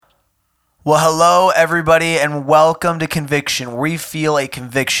Well, hello, everybody, and welcome to Conviction, where we feel a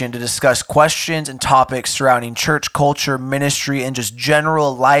conviction to discuss questions and topics surrounding church culture, ministry, and just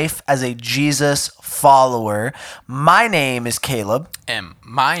general life as a Jesus follower. My name is Caleb. And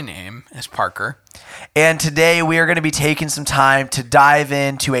my name is Parker. And today we are going to be taking some time to dive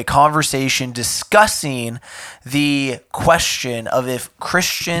into a conversation discussing the question of if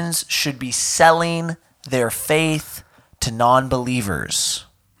Christians should be selling their faith to non-believers.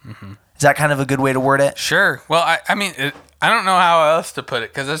 Mm-hmm. Is that kind of a good way to word it? Sure. Well, I mean, I don't know how else to put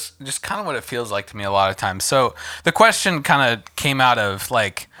it because that's just kind of what it feels like to me a lot of times. So the question kind of came out of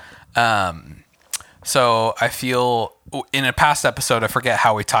like, so I feel in a past episode, I forget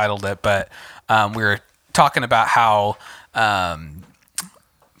how we titled it, but we were talking about how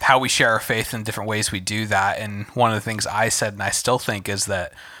we share our faith in different ways we do that. And one of the things I said, and I still think, is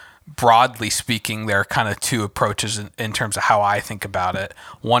that broadly speaking, there are kind of two approaches in terms of how I think about it.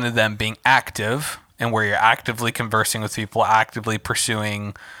 One of them being active, and where you're actively conversing with people, actively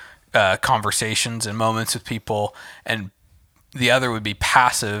pursuing conversations and moments with people. And the other would be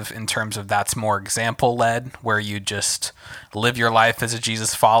passive, in terms of that's more example led, where you just live your life as a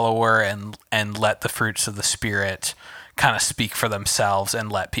Jesus follower and let the fruits of the Spirit kind of speak for themselves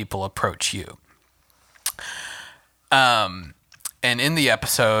and let people approach you. And in the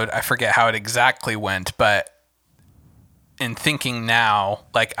episode, I forget how it exactly went, but in thinking now,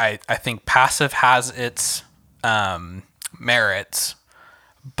 like I think passive has its merits,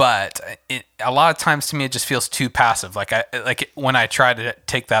 but a lot of times to me it just feels too passive. When I try to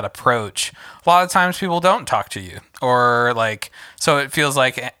take that approach, a lot of times people don't talk to you, or like, so it feels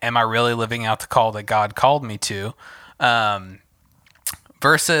like, am I really living out the call that God called me to?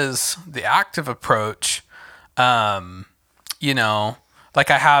 Versus the active approach. You know,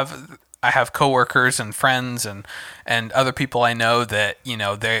 like I have coworkers and friends and other people I know that, you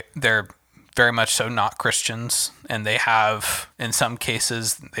know, they're very much so not Christians, and they have, in some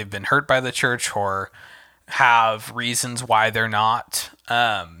cases, they've been hurt by the church or have reasons why they're not.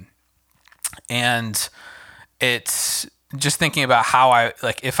 And it's just thinking about how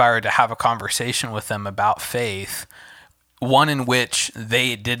if I were to have a conversation with them about faith, one in which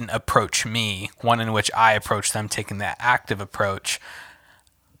they didn't approach me, one in which I approached them, taking that active approach,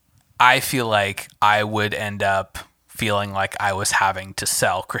 I feel like I would end up feeling like I was having to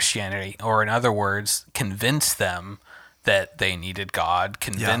sell Christianity, or in other words, convince them that they needed God,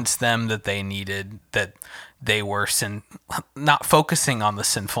 convince them that they were not focusing on the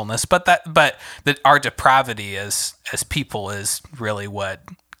sinfulness, but that our depravity as people is really what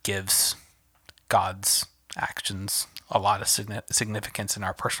gives God's actions a lot of significance in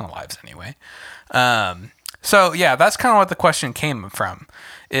our personal lives anyway. So yeah, that's kind of what the question came from,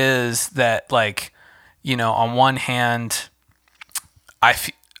 is that, like, you know, on one hand, I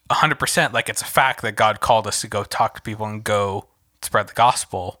feel 100% like it's a fact that God called us to go talk to people and go spread the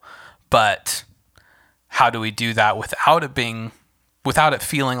gospel. But how do we do that without it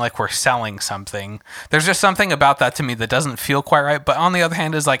feeling like we're selling something? There's just something about that to me that doesn't feel quite right. But on the other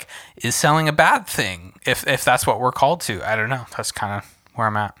hand, is selling a bad thing if that's what we're called to? I don't know. That's kind of where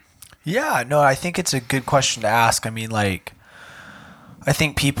I'm at. Yeah, no, I think it's a good question to ask. I mean, like, I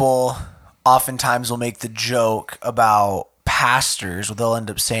think people oftentimes will make the joke about pastors. Well, they'll end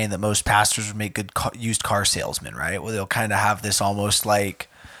up saying that most pastors would make good used car salesmen, right? Well, they'll kind of have this almost like,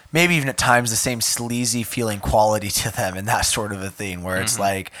 maybe even at times, the same sleazy feeling quality to them, and that sort of a thing, where it's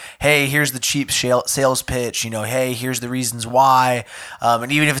like, hey, here's the cheap sales pitch, you know, hey, here's the reasons why.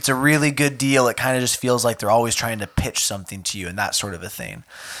 And even if it's a really good deal, it kind of just feels like they're always trying to pitch something to you, and that sort of a thing.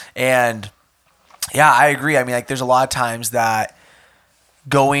 And yeah, I agree. I mean, like, there's a lot of times that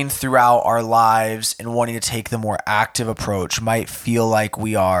going throughout our lives and wanting to take the more active approach might feel like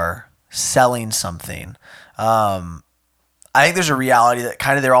we are selling something. I think there's a reality that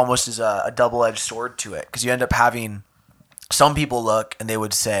kind of there almost is a double-edged sword to it, because you end up having some people look and they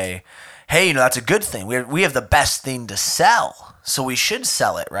would say, hey, you know, that's a good thing. We have the best thing to sell, so we should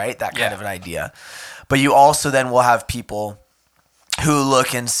sell it, right? That kind of an idea. But you also then will have people who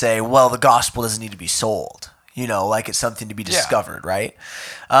look and say, well, the gospel doesn't need to be sold, you know, like it's something to be discovered, right?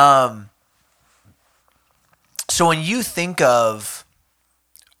 So when you think of,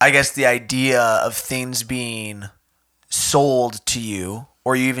 I guess, the idea of things being sold to you,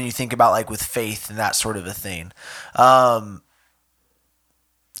 or you think about like with faith and that sort of a thing. Yeah,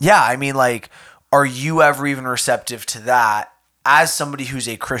 I mean, like, are you ever even receptive to that as somebody who's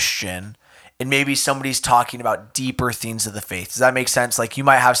a Christian? and maybe somebody's talking about deeper things of the faith. Does that make sense? Like you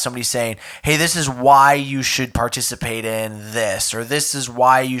might have somebody saying, hey, this is why you should participate in this, or this is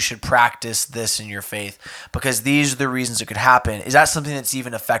why you should practice this in your faith, because these are the reasons it could happen. Is that something that's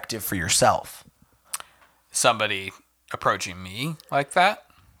even effective for yourself? Somebody approaching me like that?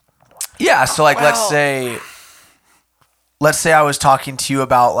 Yeah. So like, let's say I was talking to you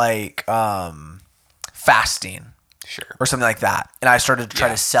about like fasting. Sure. Or something like that. And I started to try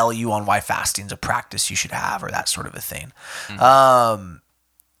to sell you on why fasting's a practice you should have, or that sort of a thing. Mm-hmm.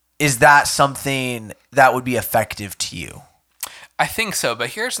 Is that something that would be effective to you? I think so.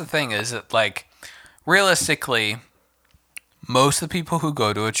 But here's the thing is that, like, realistically, most of the people who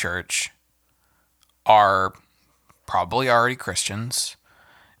go to a church are probably already Christians.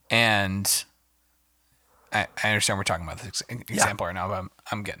 And I understand we're talking about this example right now, but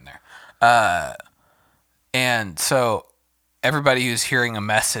I'm getting there. And so everybody who's hearing a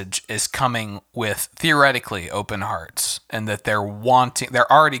message is coming with theoretically open hearts, and that they're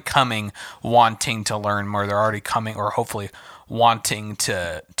already coming wanting to learn more. They're already coming, or hopefully wanting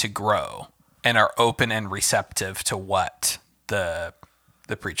to grow, and are open and receptive to what the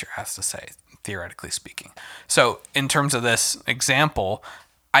preacher has to say, theoretically speaking. So in terms of this example,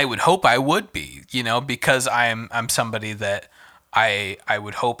 I would hope I would be, because I'm somebody that I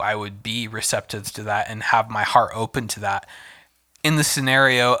would hope I would be receptive to that and have my heart open to that. In the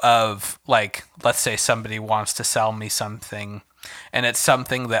scenario of, like, let's say somebody wants to sell me something, and it's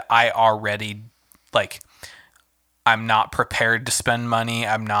something that I already, like, I'm not prepared to spend money.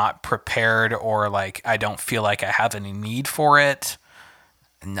 I'm not prepared, or like, I don't feel like I have any need for it.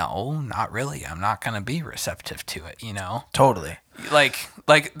 No, not really. I'm not going to be receptive to it, Totally. Like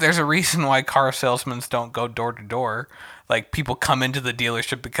there's a reason why car salesmen don't go door to door. Like, people come into the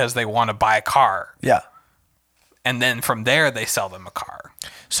dealership because they want to buy a car. Yeah. And then from there, they sell them a car.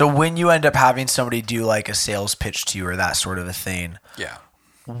 So when you end up having somebody do like a sales pitch to you or that sort of a thing, yeah,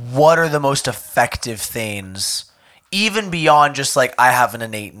 what are the most effective things, even beyond just like, I have an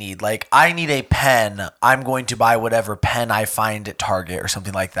innate need, like I need a pen, I'm going to buy whatever pen I find at Target or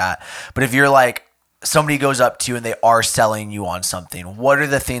something like that. But if you're like, somebody goes up to you and they are selling you on something, what are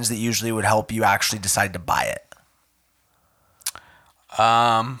the things that usually would help you actually decide to buy it?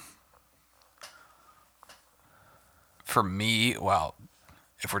 For me, well,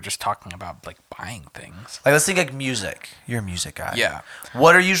 if we're just talking about like buying things, like, let's think like music. You're a music guy. Yeah.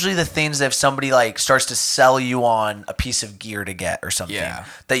 What are usually the things that if somebody like starts to sell you on a piece of gear to get or something,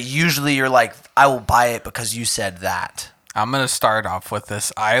 that usually you're like, I will buy it because you said that? I'm going to start off with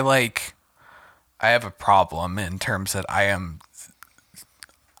this. I have a problem in terms that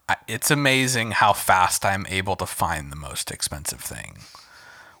it's amazing how fast I'm able to find the most expensive thing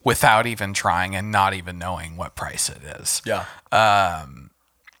without even trying and not even knowing what price it is. Yeah.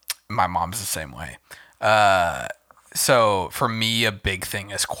 My mom's the same way. So for me, a big thing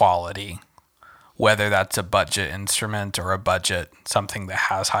is quality, whether that's a budget instrument or a budget, something that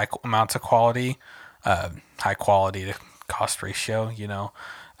has high amounts of quality, high quality to cost ratio,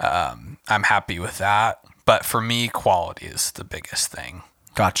 I'm happy with that. But for me, quality is the biggest thing.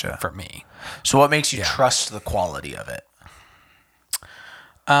 Gotcha. For me. So what makes you trust the quality of it?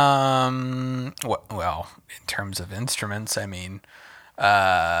 Well, in terms of instruments, I mean,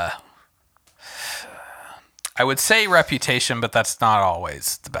 I would say reputation, but that's not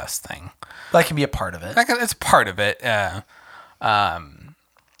always the best thing. That can be a part of it. It's part of it.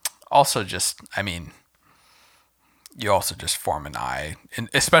 Also, just, I mean, you also just form an eye, and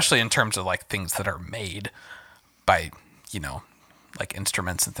especially in terms of like things that are made by, like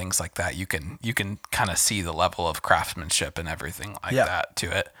instruments and things like that. You can kind of see the level of craftsmanship and everything like that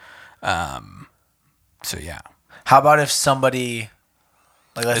to it. So yeah. How about if somebody,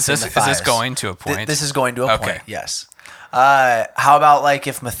 like, let's say Matthias, is this going to a point? This is going to a point. Yes. How about like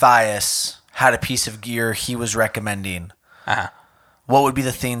if Matthias had a piece of gear he was recommending? What would be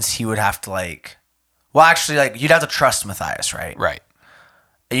the things he would have to like? Well, actually, like, you'd have to trust Matthias, right? Right.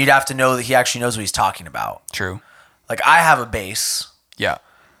 And you'd have to know that he actually knows what he's talking about. True. Like, I have a bass. Yeah.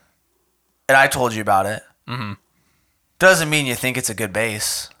 And I told you about it. Mm-hmm. Doesn't mean you think it's a good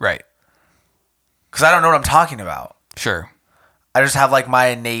bass. Right. Because I don't know what I'm talking about. Sure. I just have like my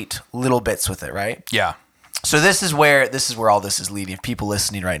innate little bits with it, right? Yeah. So this is where all this is leading. If people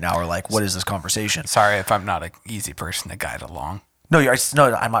listening right now are like, what is this conversation? Sorry if I'm not an easy person to guide along. No,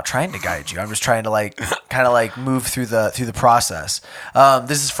 I'm not trying to guide you. I'm just trying to like kind of like move through the process.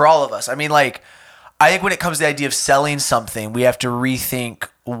 This is for all of us. I mean, like, I think when it comes to the idea of selling something, we have to rethink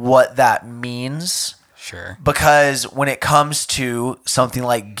what that means. Sure. Because when it comes to something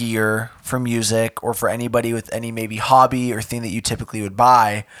like gear for music or for anybody with any maybe hobby or thing that you typically would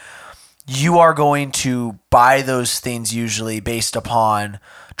buy, you are going to buy those things usually based upon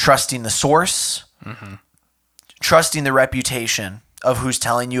trusting the source, trusting the reputation of who's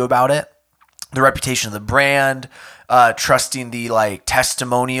telling you about it, the reputation of the brand, trusting the like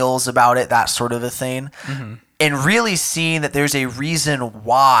testimonials about it, that sort of a thing, and really seeing that there's a reason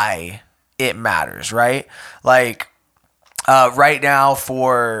why it matters, right? Like right now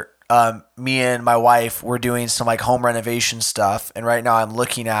for me and my wife, we're doing some like home renovation stuff, and right now I'm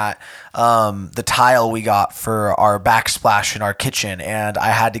looking at the tile we got for our backsplash in our kitchen, and I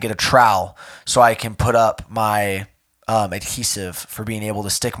had to get a trowel so I can put up my adhesive for being able to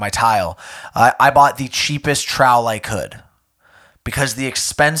stick my tile. I bought the cheapest trowel I could because the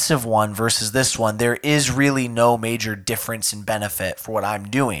expensive one versus this one, there is really no major difference in benefit for what I'm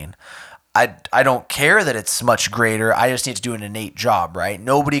doing. I don't care that it's much greater. I just need to do an innate job, right?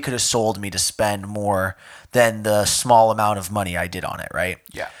 Nobody could have sold me to spend more than the small amount of money I did on it, right?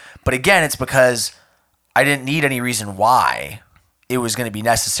 Yeah. But again, it's because I didn't need any reason why it was going to be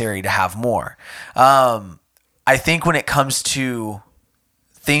necessary to have more. I think when it comes to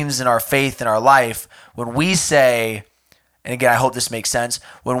things in our faith in our life, when we say, and again, I hope this makes sense,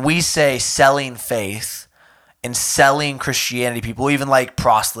 when we say selling faith and selling Christianity, people even like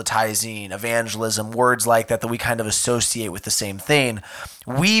proselytizing, evangelism, words like that we kind of associate with the same thing,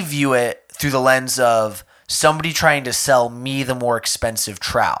 we view it through the lens of somebody trying to sell me the more expensive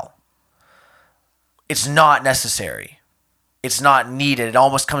trowel. It's not necessary. It's not needed. It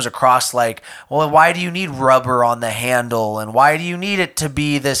almost comes across like, well, why do you need rubber on the handle? And why do you need it to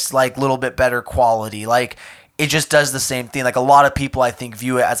be this like little bit better quality? Like, it just does the same thing. Like a lot of people, I think,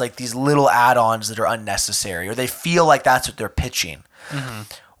 view it as like these little add-ons that are unnecessary, or they feel like that's what they're pitching.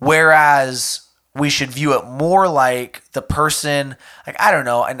 Whereas we should view it more like the person, like, I don't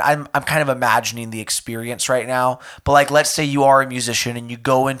know, and I'm kind of imagining the experience right now, but like, let's say you are a musician and you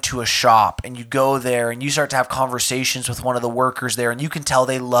go into a shop and you go there and you start to have conversations with one of the workers there, and you can tell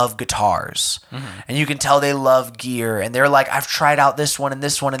they love guitars and you can tell they love gear, and they're like, I've tried out this one and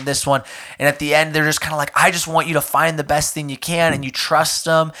this one and this one, and at the end they're just kind of like, I just want you to find the best thing you can, and you trust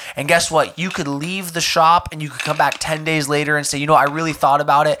them. And guess what? You could leave the shop and you could come back 10 days later and say, you know, I really thought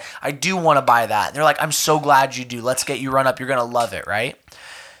about it. I do want to buy that. And they're like, I'm so glad you do. Let's get you run up. You're going to love it, right?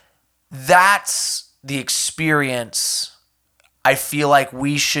 That's the experience I feel like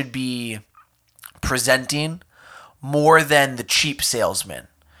we should be presenting more than the cheap salesman.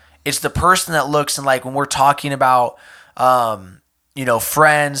 It's the person that looks, and like when we're talking about, you know,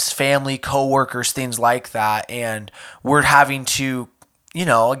 friends, family, coworkers, things like that, and we're having to, you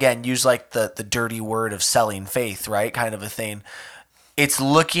know, again, use like the dirty word of selling faith, right? Kind of a thing. It's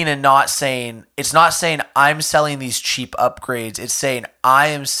looking and not saying, it's not saying I'm selling these cheap upgrades. It's saying I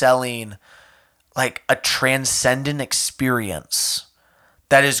am selling like a transcendent experience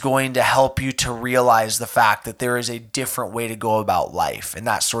that is going to help you to realize the fact that there is a different way to go about life and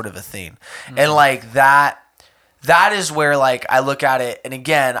that sort of a thing. And like that is where like I look at it. And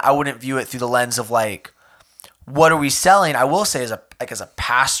again, I wouldn't view it through the lens of like, what are we selling? I will say as a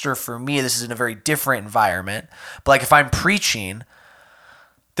pastor, for me, this is in a very different environment. But like if I'm preaching,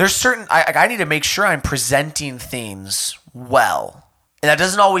 there's certain, I need to make sure I'm presenting things well. And that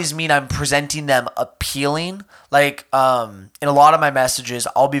doesn't always mean I'm presenting them appealing. Like in a lot of my messages,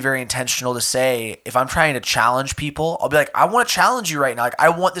 I'll be very intentional to say, if I'm trying to challenge people, I'll be like, I want to challenge you right now. Like, I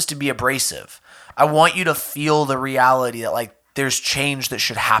want this to be abrasive. I want you to feel the reality that like there's change that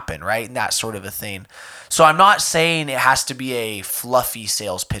should happen, right? And that sort of a thing. So I'm not saying it has to be a fluffy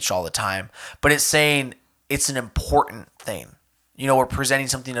sales pitch all the time, but it's saying it's an important thing. You know, we're presenting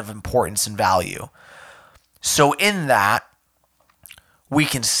something of importance and value. So in that, we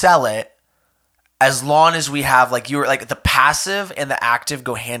can sell it as long as we have, like, you're like, the passive and the active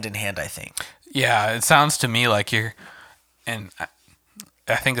go hand in hand, I think. Yeah, it sounds to me like you're, and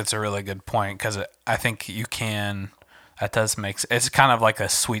I think it's a really good point, because I think you can, that does make, it's kind of like a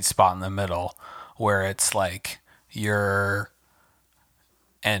sweet spot in the middle where it's like you're,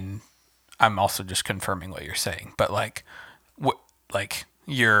 and I'm also just confirming what you're saying, but like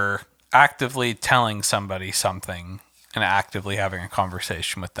you're actively telling somebody something and actively having a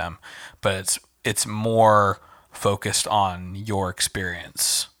conversation with them, but it's more focused on your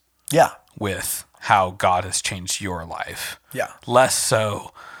experience. Yeah. With how God has changed your life. Yeah. Less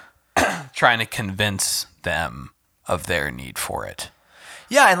so trying to convince them of their need for it.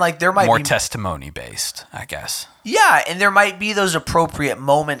 Yeah, and like there might more be testimony based, I guess. Yeah, and there might be those appropriate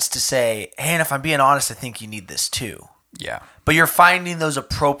moments to say, hey, and if I'm being honest, I think you need this too. Yeah. But you're finding those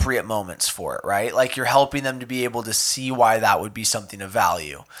appropriate moments for it, right? Like you're helping them to be able to see why that would be something of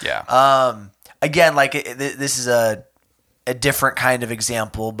value. Yeah. Again, like this is a different kind of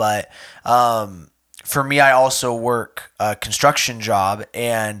example, but for me, I also work a construction job,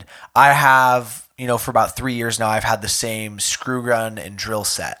 and I have, for about 3 years now, I've had the same screw gun and drill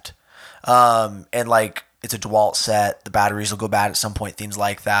set. And like, it's a DeWalt set. The batteries will go bad at some point, things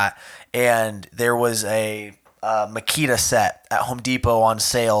like that. And there was a Makita set at Home Depot on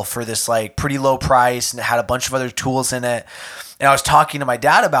sale for this like pretty low price, and it had a bunch of other tools in it. And I was talking to my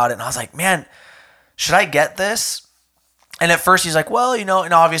dad about it, and I was like, man, should I get this? And at first he's like, well,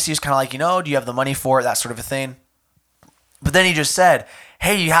 and obviously he's kind of like, do you have the money for it? That sort of a thing. But then he just said,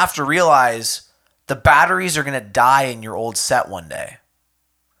 hey, you have to realize the batteries are going to die in your old set one day.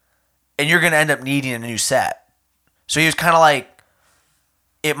 And you're going to end up needing a new set. So he was kind of like,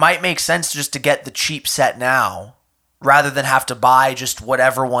 it might make sense just to get the cheap set now rather than have to buy just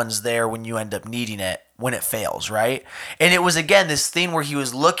whatever one's there when you end up needing it when it fails, right? And it was, again, this thing where he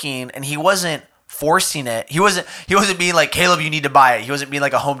was looking, and he wasn't forcing it. He wasn't being like, Caleb, you need to buy it. He wasn't being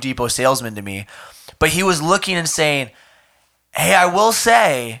like a Home Depot salesman to me. But he was looking and saying, hey, I will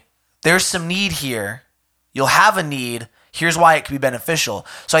say there's some need here. You'll have a need. Here's why it could be beneficial.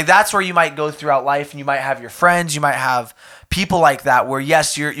 So like, that's where you might go throughout life, and you might have your friends, you might have people like that where,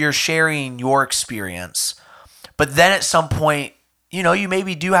 yes, you're sharing your experience. But then at some point, you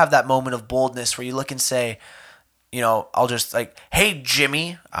maybe do have that moment of boldness where you look and say, I'll just like, hey,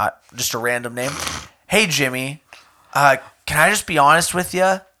 Jimmy, just a random name. Hey, Jimmy, can I just be honest with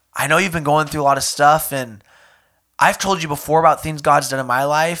you? I know you've been going through a lot of stuff, and I've told you before about things God's done in my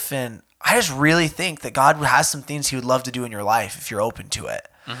life, and I just really think that God has some things he would love to do in your life if you're open to it.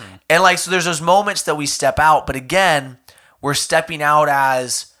 Mm-hmm. And like, so there's those moments that we step out, but again, we're stepping out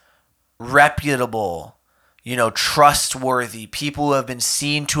as reputable, trustworthy people who have been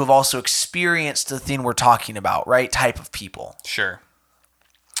seen to have also experienced the thing we're talking about, right? Type of people. Sure.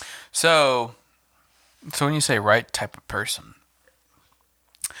 So when you say right type of person,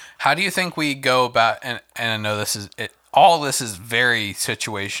 how do you think we go about, and I know this is it, all this is very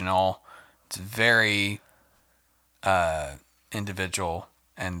situational. It's very individual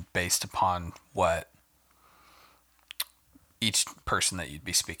and based upon what each person that you'd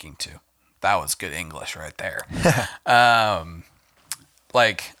be speaking to. That was good English right there.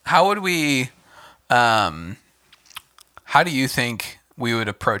 Like, how would we, how do you think we would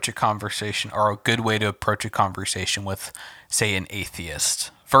approach a conversation, or a good way to approach a conversation with, say, an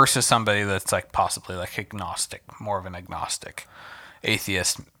atheist versus somebody that's like possibly like agnostic, more of an agnostic?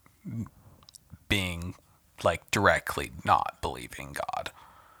 Atheist being like directly not believing God.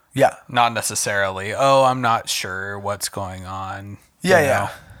 Yeah. Not necessarily, I'm not sure what's going on. Yeah.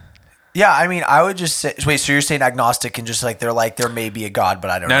 Yeah, I mean, I would just say, wait, so you're saying agnostic and just like, they're like, there may be a God, but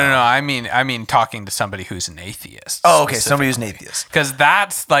I don't know. No. I mean, talking to somebody who's an atheist. Oh, okay. Somebody who's an atheist. Because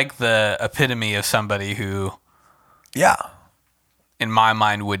that's like the epitome of somebody who, yeah, in my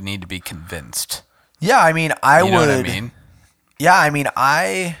mind, would need to be convinced. Yeah, I mean, I would. You know what I mean? Yeah, I mean,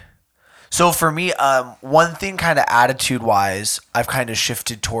 so for me, one thing kind of attitude-wise, I've kind of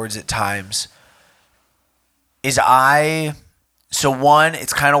shifted towards at times is so one,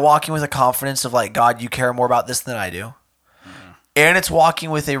 it's kind of walking with a confidence of like, God, you care more about this than I do. Mm-hmm. And it's walking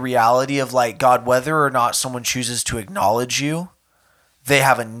with a reality of like, God, whether or not someone chooses to acknowledge you, they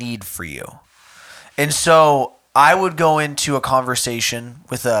have a need for you. And so I would go into a conversation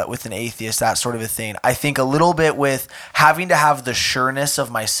with an atheist, that sort of a thing. I think a little bit with having to have the sureness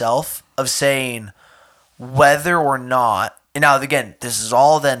of myself of saying whether or not, and now again, this is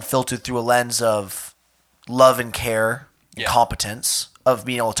all then filtered through a lens of love and care, competence of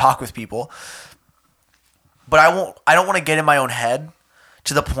being able to talk with people. But I don't want to get in my own head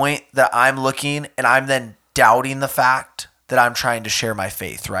to the point that I'm looking and I'm then doubting the fact that I'm trying to share my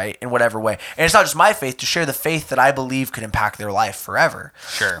faith, right? In whatever way. And it's not just my faith, to share the faith that I believe could impact their life forever.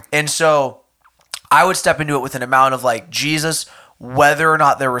 Sure. And so I would step into it with an amount of like, Jesus, whether or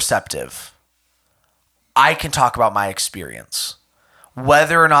not they're receptive, I can talk about my experience.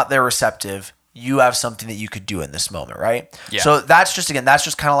 Whether or not they're receptive, you have something that you could do in this moment, right? Yeah. So that's just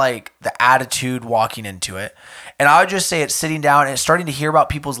kind of like the attitude walking into it. And I would just say it's sitting down and starting to hear about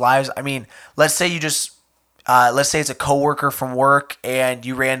people's lives. I mean, let's say let's say it's a coworker from work and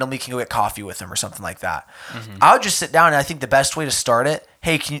you randomly can go get coffee with them or something like that. Mm-hmm. I would just sit down, and I think the best way to start it,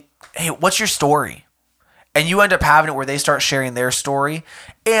 hey, what's your story? And you end up having it where they start sharing their story.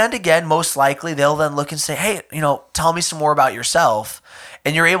 And again, most likely they'll then look and say, hey, tell me some more about yourself.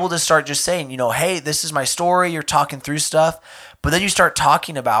 And you're able to start just saying, hey, this is my story. You're talking through stuff. But then you start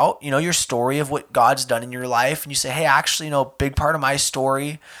talking about, your story of what God's done in your life. And you say, hey, actually, a big part of my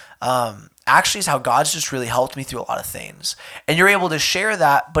story actually is how God's just really helped me through a lot of things. And you're able to share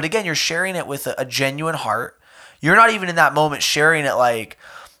that. But again, you're sharing it with a genuine heart. You're not even in that moment sharing it like,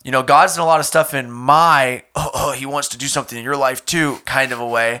 God's done a lot of stuff in my, he wants to do something in your life too, kind of a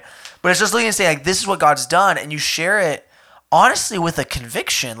way. But it's just looking and saying, like, this is what God's done. And you share it honestly with a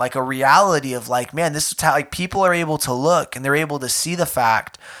conviction, like a reality of like, man, this is how, like, people are able to look and they're able to see the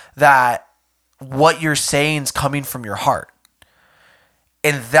fact that what you're saying is coming from your heart.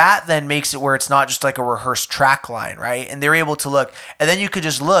 And that then makes it where it's not just like a rehearsed track line, right? And they're able to look. And then you could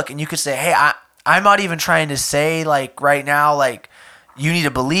just look and you could say, hey, I'm not even trying to say like right now, like, you need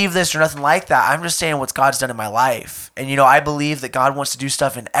to believe this or nothing like that. I'm just saying what God's done in my life. And, I believe that God wants to do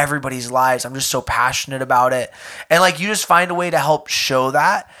stuff in everybody's lives. I'm just so passionate about it. And like, you just find a way to help show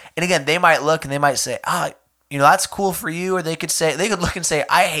that. And again, they might look and they might say, that's cool for you. Or they could look and say,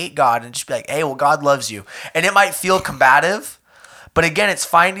 I hate God, and just be like, hey, well, God loves you. And it might feel combative. But again,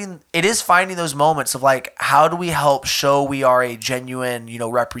 it is finding those moments of like, how do we help show we are a genuine,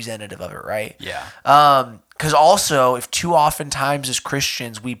 representative of it, right? Yeah. Because also, if too often times as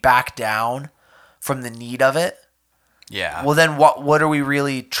Christians we back down from the need of it, yeah. Well, then what are we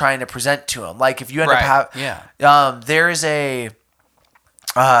really trying to present to them? Like if you end up there is a,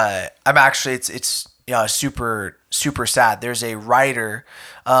 I'm actually it's super super sad. There's a writer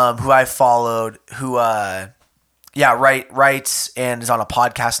who I followed who writes and is on a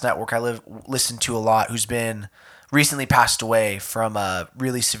podcast network I listen to a lot, who's been recently passed away from a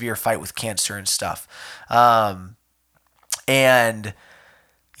really severe fight with cancer and stuff. And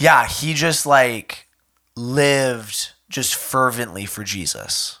yeah, he just like lived just fervently for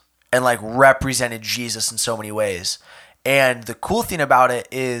Jesus and like represented Jesus in so many ways. And the cool thing about it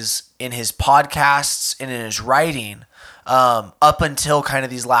is in his podcasts and in his writing, up until kind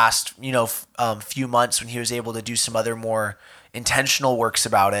of these last, few months when he was able to do some other more intentional works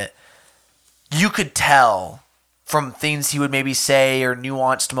about it, you could tell from things he would maybe say or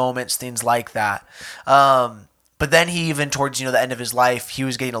nuanced moments, things like that. But then he even towards, the end of his life, he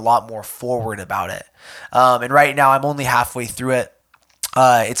was getting a lot more forward about it. And right now I'm only halfway through it.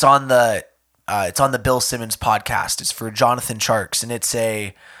 It's on the Bill Simmons podcast. It's for Jonathan Tjarks, and it's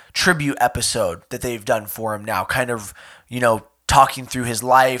a tribute episode that they've done for him now, kind of, talking through his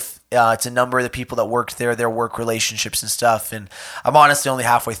life. It's a number of the people that worked there, their work relationships and stuff. And I'm honestly only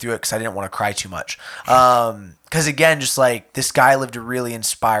halfway through it because I didn't want to cry too much. Because again, just like this guy lived a really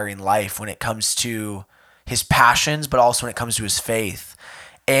inspiring life when it comes to his passions, but also when it comes to his faith.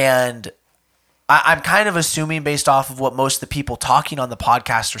 And I'm kind of assuming based off of what most of the people talking on the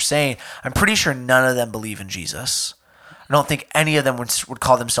podcast are saying, I'm pretty sure none of them believe in Jesus. I don't think any of them would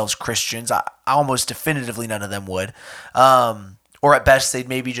call themselves Christians. I almost definitively none of them would. Or at best, they'd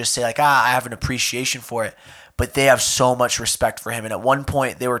maybe just say like, I have an appreciation for it. But they have so much respect for him. And at one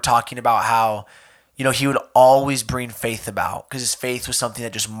point, they were talking about how, he would always bring faith about because his faith was something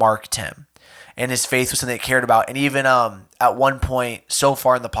that just marked him. And his faith was something that he cared about. And even at one point, so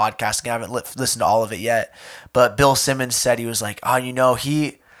far in the podcast, again, I haven't listened to all of it yet, but Bill Simmons said he was like,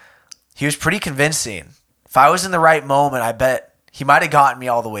 he was pretty convincing. If I was in the right moment, I bet he might have gotten me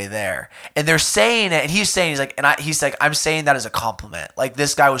all the way there. And they're saying it, and he's like, I'm saying that as a compliment. Like,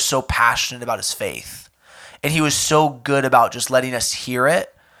 this guy was so passionate about his faith, and he was so good about just letting us hear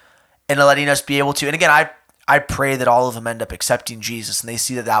it and letting us be able to. And again, I pray that all of them end up accepting Jesus, and they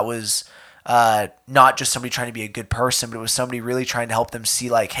see that was not just somebody trying to be a good person, but it was somebody really trying to help them see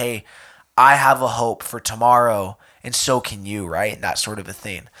like, hey, I have a hope for tomorrow, and so can you, right? And that sort of a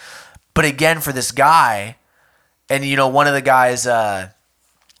thing. But again, for this guy, and one of the guys on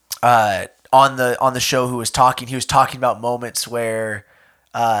the show who was talking about moments where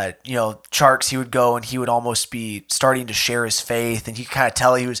Tjarks, he would go and he would almost be starting to share his faith, and he kind of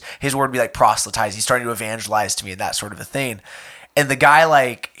tell his word would be like proselytize. He's starting to evangelize to me and that sort of a thing. And the guy,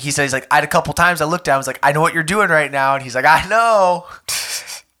 like, he said, he's like, I had a couple times I looked at him, I was like, I know what you're doing right now. And he's like, I know.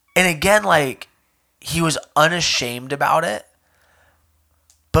 And again, like, he was unashamed about it.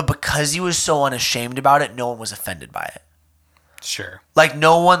 But because he was so unashamed about it, no one was offended by it. Sure. Like,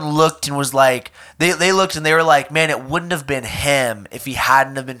 no one looked and was like, they looked and they were like, man, it wouldn't have been him if he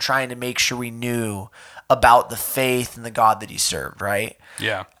hadn't have been trying to make sure we knew about the faith and the God that he served, right?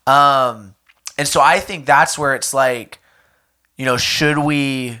 Yeah. And so I think that's where it's like, should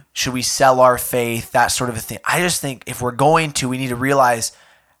we sell our faith, that sort of a thing. I just think if we're going to, we need to realize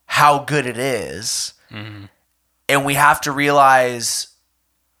how good it is. Mm-hmm. And we have to realize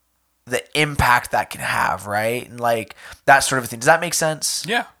the impact that can have, right? And like that sort of a thing. Does that make sense?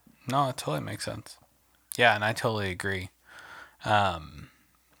 Yeah. No, it totally makes sense. Yeah, and I totally agree.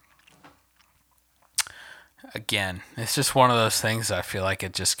 Again, it's just one of those things that I feel like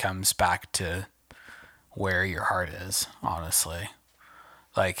it just comes back to where your heart is, honestly.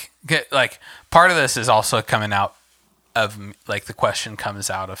 Like part of this is also coming out of like the question comes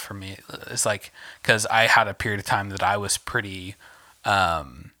out of for me is like because I had a period of time that I was pretty I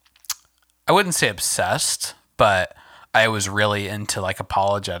wouldn't say obsessed, but I was really into like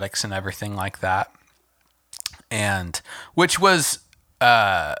apologetics and everything like that, and which was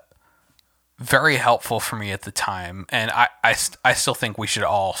very helpful for me at the time, and I still think we should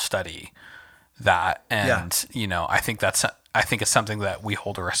all study that, and you know I think it's something that we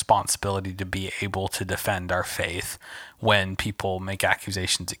hold a responsibility to be able to defend our faith when people make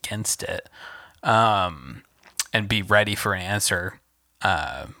accusations against it, and be ready for an answer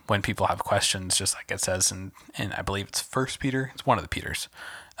when people have questions, just like it says in I believe it's First Peter. It's one of the Peters.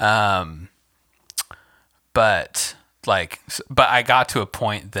 But I got to a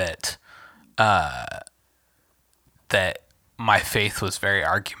point that that my faith was very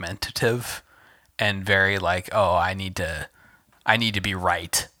argumentative and very like, oh, I need to be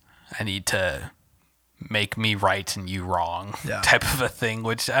right. I need to make me right and you wrong type of a thing,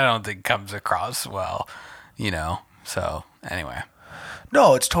 which I don't think comes across well, you know? So anyway.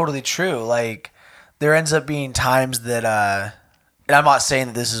 No, it's totally true. Like there ends up being times that, and I'm not saying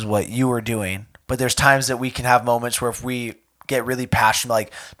that this is what you were doing, but there's times that we can have moments where if we get really passionate,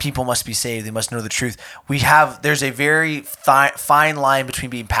 like people must be saved, they must know the truth. There's a very fine line between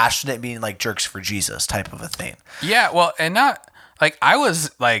being passionate and being like jerks for Jesus type of a thing. Yeah, well, and not like I was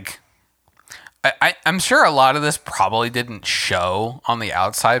like, I'm sure a lot of this probably didn't show on the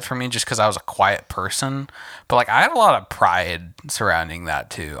outside for me just because I was a quiet person, but like I had a lot of pride surrounding that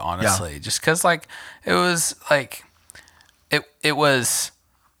too, honestly, just because like it was like it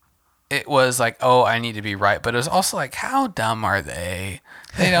was like, oh, I need to be right. But it was also like, how dumb are they?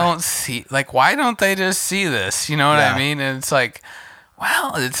 They don't see, like, why don't they just see this? You know what I mean? And it's like,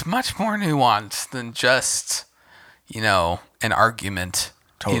 well, it's much more nuanced than just, you know, an argument.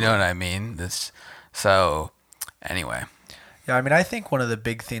 Totally. You know what I mean? So anyway. Yeah, I mean, I think one of the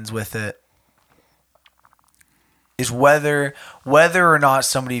big things with it is whether or not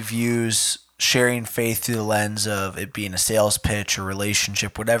somebody views sharing faith through the lens of it being a sales pitch or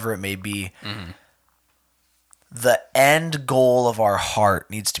relationship, whatever it may be, the end goal of our heart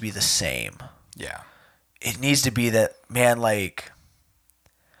needs to be the same. Yeah. It needs to be that, man, like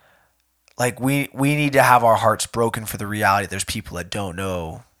we need to have our hearts broken for the reality that there's people that don't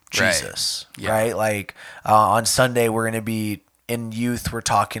know Jesus, right? Like on Sunday, we're going to be in youth, we're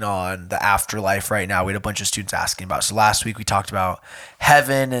talking on the afterlife right now. We had a bunch of students asking about it. So last week we talked about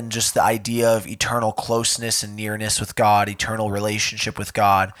heaven and just the idea of eternal closeness and nearness with God, eternal relationship with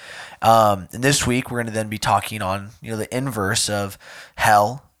God. And this week we're going to then be talking on, you know, the inverse of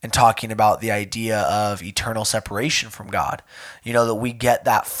hell and talking about the idea of eternal separation from God. You know, that we get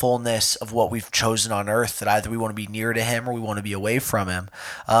that fullness of what we've chosen on earth, that either we want to be near to him or we want to be away from him.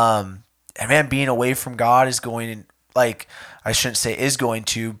 And man, being away from God is going, like, I shouldn't say is going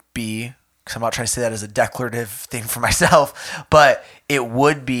to be, because I'm not trying to say that as a declarative thing for myself, but it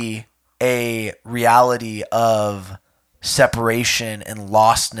would be a reality of separation and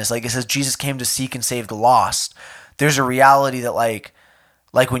lostness. Like it says, Jesus came to seek and save the lost. There's a reality that like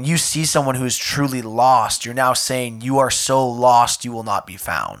when you see someone who is truly lost, you're now saying you are so lost you will not be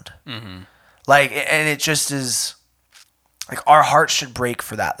found. Mm-hmm. Like, and it just is like our hearts should break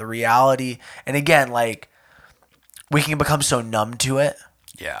for that. The reality, and again, like, we can become so numb to it.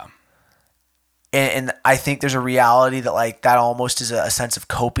 Yeah. And I think there's a reality that like that almost is a sense of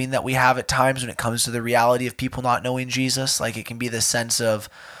coping that we have at times when it comes to the reality of people not knowing Jesus. Like it can be this sense of,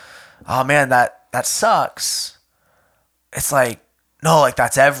 oh man, that sucks. It's like, no, like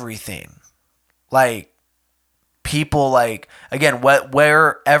that's everything. Like people like, again,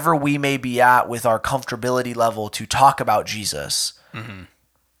 wherever we may be at with our comfortability level to talk about Jesus,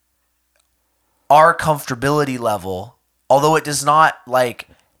 our comfortability level, although it does not like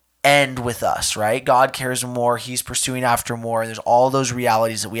end with us, right? God cares more. He's pursuing after more. And there's all those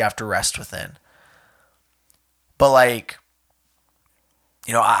realities that we have to rest within. But like,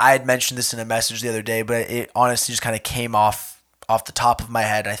 you know, I had mentioned this in a message the other day, but it honestly just kind of came off the top of my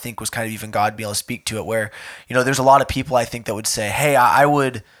head. I think was kind of even God being able to speak to it where, you know, there's a lot of people I think that would say, hey, I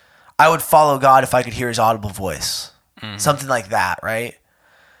would follow God if I could hear his audible voice. Mm-hmm. Something like that, right?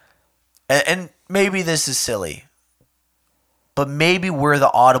 And maybe this is silly, but maybe we're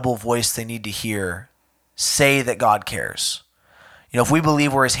the audible voice they need to hear say that God cares. You know, if we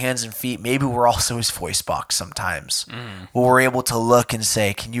believe we're his hands and feet, maybe we're also his voice box sometimes. Where we're able to look and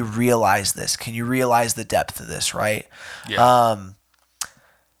say, can you realize this? Can you realize the depth of this, right? Yeah.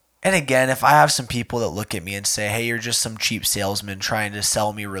 And again, if I have some people that look at me and say, hey, you're just some cheap salesman trying to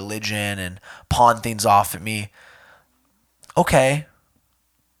sell me religion and pawn things off at me. Okay.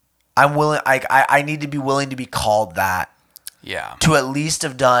 I'm willing. I need to be willing to be called that. Yeah. To at least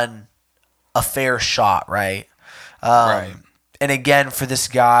have done a fair shot, right? Right. And again, for this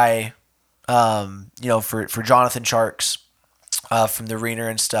guy, for Jonathan Sharks, from the Arena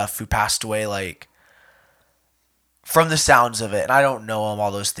and stuff, who passed away, like, from the sounds of it, and I don't know him,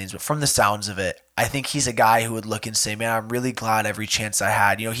 all those things, but from the sounds of it, I think he's a guy who would look and say, man, I'm really glad every chance I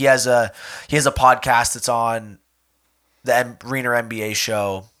had. He has a podcast that's on the Arena NBA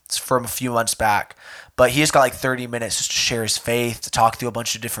show. It's from a few months back, but he just got like 30 minutes just to share his faith, to talk through a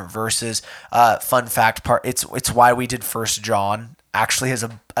bunch of different verses. Fun fact, it's why we did 1 John actually as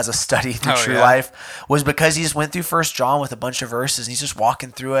a study through True Life, was because he just went through 1 John with a bunch of verses, and he's just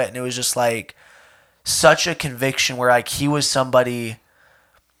walking through it, and it was just like such a conviction where like he was somebody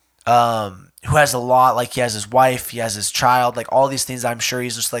who has a lot, like he has his wife, he has his child, like all these things. I'm sure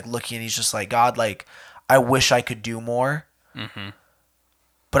he's just like looking, and he's just like, God, like I wish I could do more. Mm-hmm.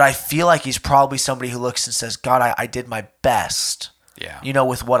 But I feel like he's probably somebody who looks and says, God, I did my best,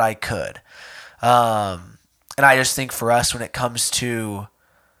 with what I could. And I just think for us, when it comes to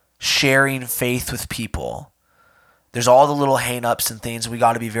sharing faith with people, there's all the little hang-ups and things we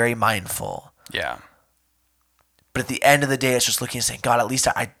got to be very mindful. Yeah. But at the end of the day, it's just looking and saying, God, at least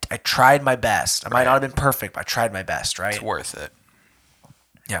I tried my best. I might not have been perfect, but I tried my best, right? It's worth it.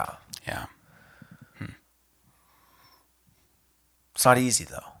 Yeah. Yeah. It's not easy,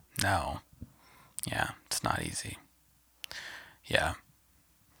 though. No. Yeah, it's not easy. Yeah.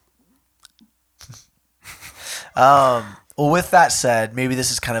 Well, with that said, maybe this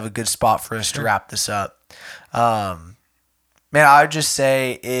is kind of a good spot for us to wrap this up. Man, I would just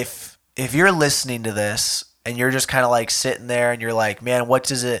say if you're listening to this and you're just kind of like sitting there and you're like, man, what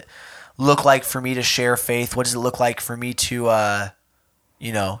does it look like for me to share faith? What does it look like for me to,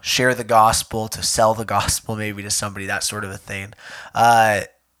 share the gospel, to sell the gospel maybe to somebody, that sort of a thing.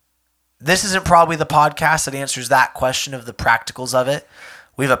 This isn't probably the podcast that answers that question of the practicals of it.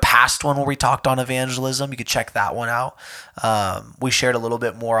 We have a past one where we talked on evangelism. You could check that one out. We shared a little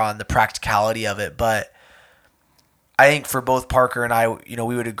bit more on the practicality of it, but I think for both Parker and I,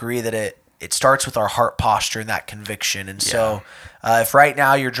 we would agree that it starts with our heart posture and that conviction. And so if right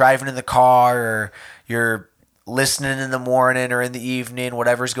now you're driving in the car or you're listening in the morning or in the evening,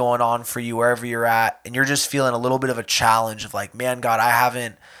 whatever's going on for you, wherever you're at, and you're just feeling a little bit of a challenge of like, man, God, I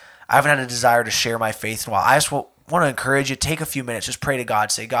haven't had a desire to share my faith in a while. I just want to encourage you, take a few minutes, just pray to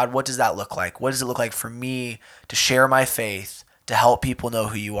God, say, God, what does that look like? What does it look like for me to share my faith, to help people know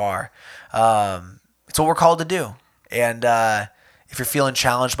who you are? It's what we're called to do. And if you're feeling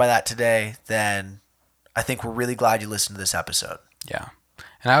challenged by that today, then I think we're really glad you listened to this episode. Yeah.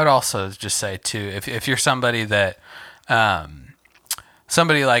 And I would also just say too, if you're somebody that,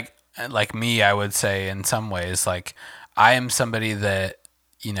 somebody like me, I would say in some ways, like I am somebody that,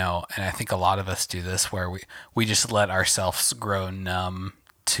 and I think a lot of us do this where we just let ourselves grow numb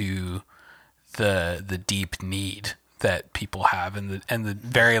to the deep need that people have and the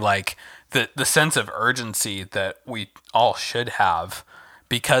very like the sense of urgency that we all should have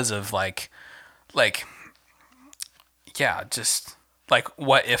because of just like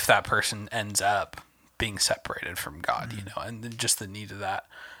what if that person ends up being separated from God, and then just the need of that.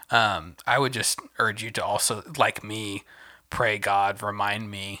 I would just urge you to also, like me, pray, God,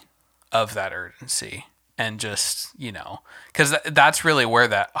 remind me of that urgency, and just, because that's really where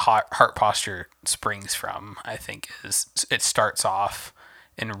that heart posture springs from. I think it starts off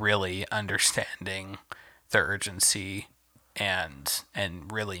in really understanding the urgency and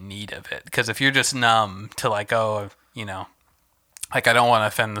really need of it. Because if you're just numb to like, like I don't want to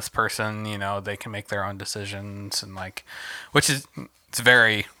offend this person, they can make their own decisions, and like, it's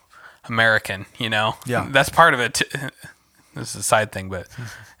very American, Yeah. That's part of it too. This is a side thing, but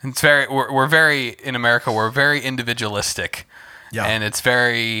it's we're very, in America, we're very individualistic. Yeah. And it's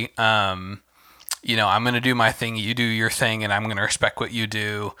very, I'm going to do my thing, you do your thing, and I'm going to respect what you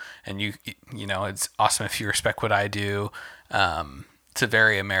do. And it's awesome if you respect what I do. It's a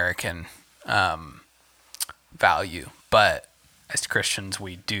very American, value, but as Christians,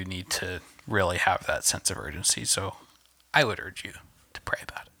 we do need to really have that sense of urgency. So I would urge you to pray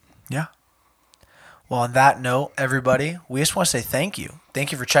about it. Yeah. Well, on that note, everybody, we just want to say thank you.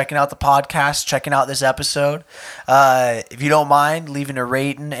 Thank you for checking out the podcast, checking out this episode. If you don't mind leaving a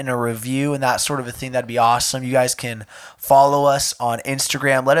rating and a review and that sort of a thing, that'd be awesome. You guys can follow us on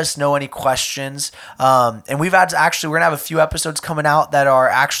Instagram. Let us know any questions. And we're going to have a few episodes coming out that are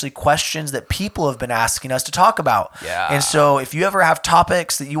actually questions that people have been asking us to talk about. Yeah. And so if you ever have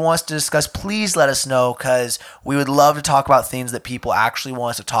topics that you want us to discuss, please let us know, because we would love to talk about things that people actually want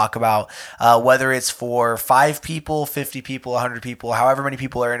us to talk about, whether it's for 5 people, 50 people, 100 people, however many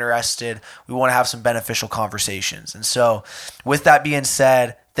people are interested. We want to have some beneficial conversations. And so with that being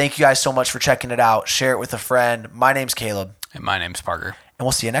said, thank you guys so much for checking it out. Share it with a friend. My name's Caleb. And my name's Parker. And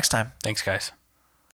we'll see you next time. Thanks, guys.